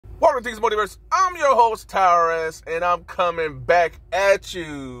Welcome to These Multiverse. I'm your host, Tyrus, and I'm coming back at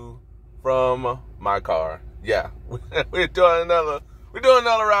you from my car. Yeah, we're doing another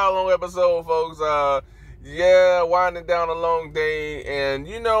ride along episode, folks. Winding down a long day, and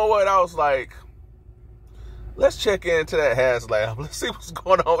you know what? I was like, let's check into that Haslab. Let's see what's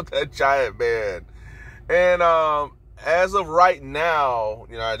going on with that Giant Man. And as of right now,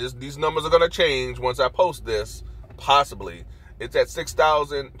 you know, these numbers are gonna change once I post this, possibly. It's at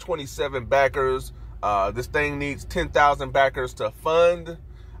 6,027 backers. This thing needs 10,000 backers to fund.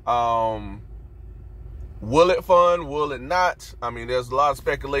 Will it fund? Will it not? I mean, there's a lot of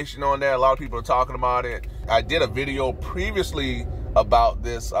speculation on that. A lot of people are talking about it. I did a video previously about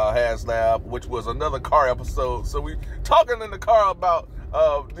this Haslab, which was another car episode. So we talking in the car about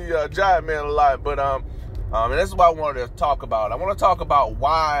the Giant Man a lot. But and this is what I wanted to talk about. I want to talk about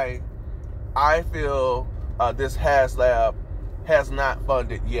why I feel this Haslab has not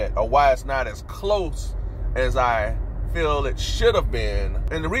funded yet, or why it's not as close as I feel it should have been.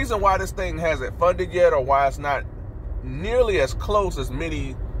 And the reason why this thing hasn't funded yet, or why it's not nearly as close as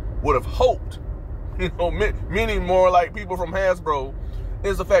many would have hoped, you know, meaning more like people from Hasbro,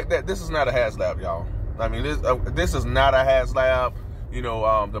 is the fact that this is not a Haslab, y'all. I mean, this is not a Haslab. You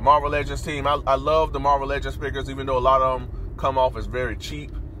know, the Marvel Legends team, I love the Marvel Legends figures, even though a lot of them come off as very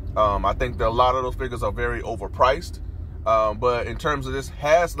cheap. I think that a lot of those figures are very overpriced. But in terms of this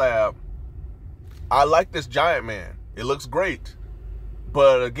Haslab, I like this Giant Man. It looks great.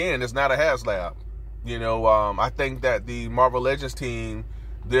 But again, it's not a Haslab. You know, I think that the Marvel Legends team,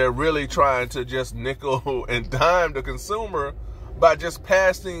 they're really trying to just nickel and dime the consumer by just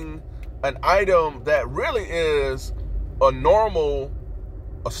passing an item that really is a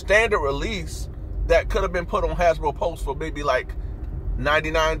standard release that could have been put on Hasbro Post for maybe like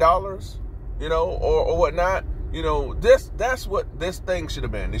 $99, you know, or whatnot. You know, that's what this thing should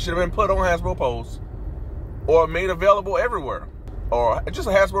have been. It should have been put on Hasbro Post or made available everywhere, or just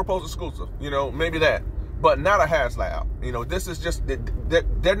a Hasbro Post exclusive, you know, maybe that, but not a Haslab. You know, this is just,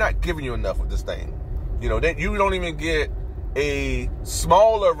 they're not giving you enough with this thing. You know, you don't even get a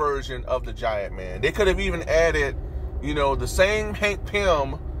smaller version of the Giant Man. They could have even added, you know, the same Hank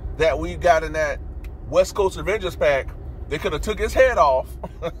Pym that we got in that West Coast Avengers pack. They could have took his head off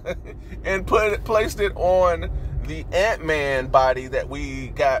and placed it on the Ant-Man body that we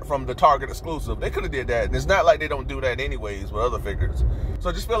got from the Target exclusive. They could have did that. And it's not like they don't do that anyways with other figures. So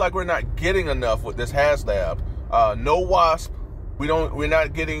I just feel like we're not getting enough with this Haslab. No Wasp. We're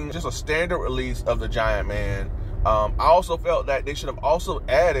not getting just a standard release of the Giant Man. I also felt that they should have also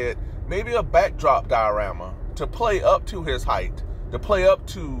added maybe a backdrop diorama to play up to his height, to play up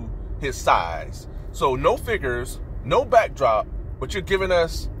to his size. So no figures, no backdrop, but you're giving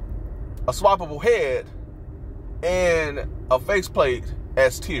us a swappable head and a faceplate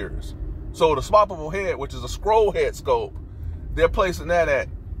as tiers. So the swappable head, which is a scroll head scope, they're placing that at,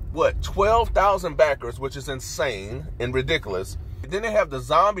 what, 12,000 backers, which is insane and ridiculous. Then they have the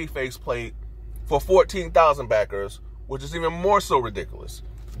zombie faceplate for 14,000 backers, which is even more so ridiculous.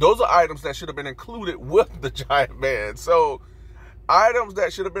 Those are items that should have been included with the Giant Man. So items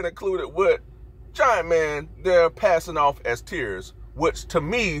that should have been included with Giant Man, they're passing off as tiers, which to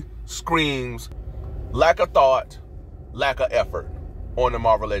me screams lack of thought, lack of effort on the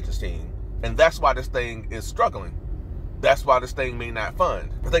Marvel Legends team. And that's why this thing is struggling. That's why this thing may not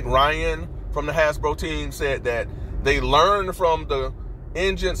fund. I think Ryan from the Hasbro team said that they learned from the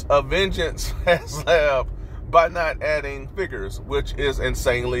Engines of Vengeance Haslab by not adding figures, which is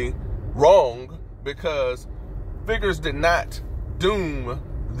insanely wrong, because figures did not doom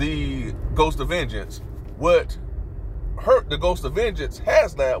the Ghost of Vengeance. What hurt the Ghost of Vengeance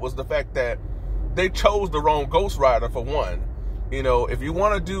Haslab was the fact that they chose the wrong Ghost Rider, for one. You know, if you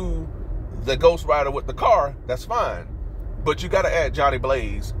want to do the Ghost Rider with the car, that's fine, but you got to add Johnny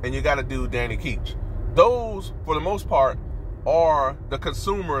Blaze and you got to do Danny Keach. Those, for the most part, are the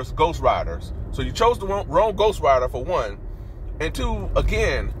consumer's Ghost Riders. So you chose the wrong Ghost Rider, for one, and two,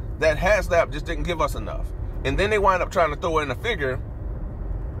 again, that Haslab just didn't give us enough. And then they wind up trying to throw in a figure,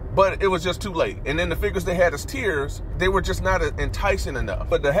 but it was just too late. And then the figures they had as tiers, they were just not enticing enough.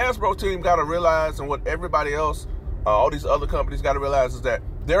 But the Hasbro team got to realize, and what everybody else, all these other companies got to realize, is that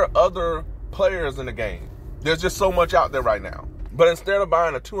there are other players in the game. There's just so much out there right now. But instead of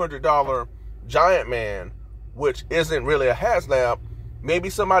buying a $200 Giant Man, which isn't really a Haslab, maybe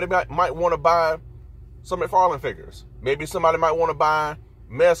somebody might want to buy some McFarlane figures. Maybe somebody might want to buy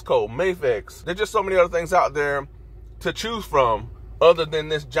Mezco, Mafex. There's just so many other things out there to choose from other than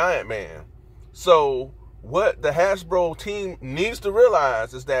this Giant Man. So what the Hasbro team needs to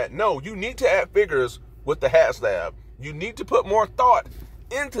realize is that, no, you need to add figures with the Haslab. You need to put more thought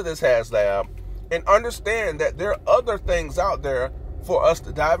into this Haslab and understand that there are other things out there for us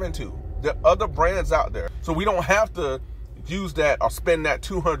to dive into. There are other brands out there. So we don't have to use that or spend that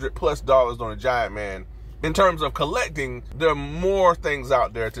 $200+ on a Giant Man. In terms of collecting, there are more things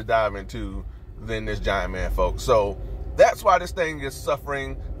out there to dive into than this Giant Man, folks. So that's why this thing is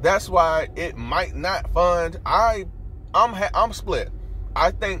suffering. That's why it might not fund. I'm split.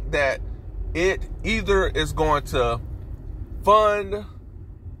 I think that it either is going to fund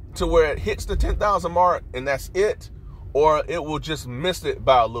to where it hits the 10,000 mark and that's it, or it will just miss it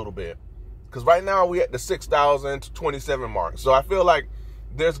by a little bit. Because right now we at the 6,027 mark. So I feel like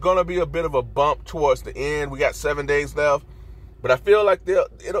there's going to be a bit of a bump towards the end. We got 7 days left. But I feel like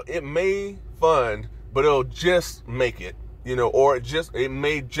it may fund, but it'll just make it, you know, or it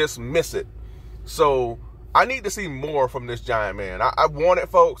may just miss it. So I need to see more from this Giant Man. I want it,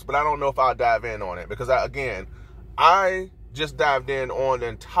 folks, but I don't know if I'll dive in on it. Because, I just dived in on the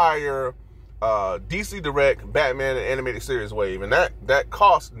entire DC Direct Batman and Animated Series wave. And that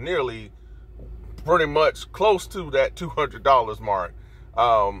cost nearly pretty much close to that $200 mark.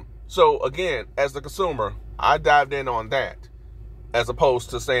 So again, as the consumer, I dived in on that as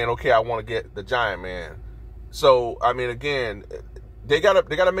opposed to saying, okay, I want to get the Giant Man. So, I mean, again, they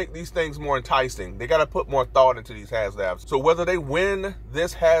gotta make these things more enticing. They gotta put more thought into these Haslabs. So whether they win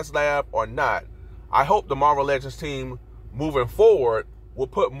this Haslab or not, I hope the Marvel Legends team moving forward will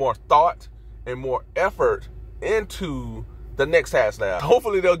put more thought and more effort into the next Haslab.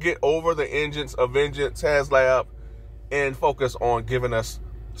 Hopefully they'll get over the Engines of Vengeance Haslab and focus on giving us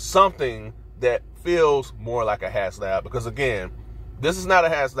something that feels more like a Haslab. Because again, this is not a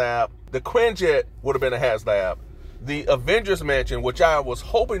Haslab. The Quinjet would have been a Haslab. The Avengers Mansion, which I was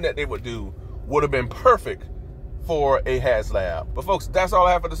hoping that they would do, would have been perfect for a Haslab. But folks, that's all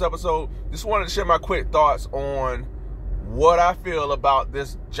I have for this episode. Just wanted to share my quick thoughts on what I feel about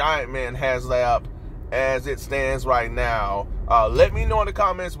this Giant Man Haslab as it stands right now. Let me know in the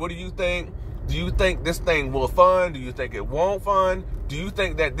comments, what do you think? Do you think this thing will fund? Do you think it won't fund? Do you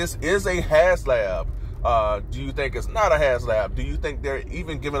think that this is a Haslab? Do you think it's not a Haslab? Do you think they're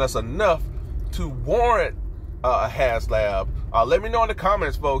even giving us enough to warrant a Haslab? Let me know in the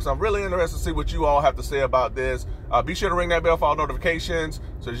comments, folks. I'm really interested to see what you all have to say about this. Be sure to ring that bell for all notifications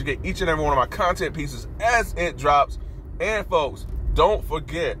so that you get each and every one of my content pieces as it drops. And folks, don't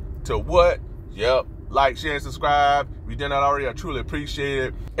forget to like, share, and subscribe. If you did not already, I truly appreciate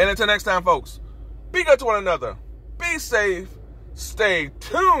it. And until next time, folks, be good to one another. Be safe. Stay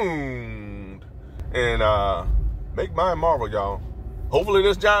tuned. And make mine Marvel, y'all. Hopefully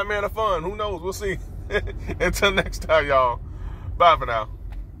this Giant Man of fun. Who knows? We'll see. Until next time, y'all. Bye for now.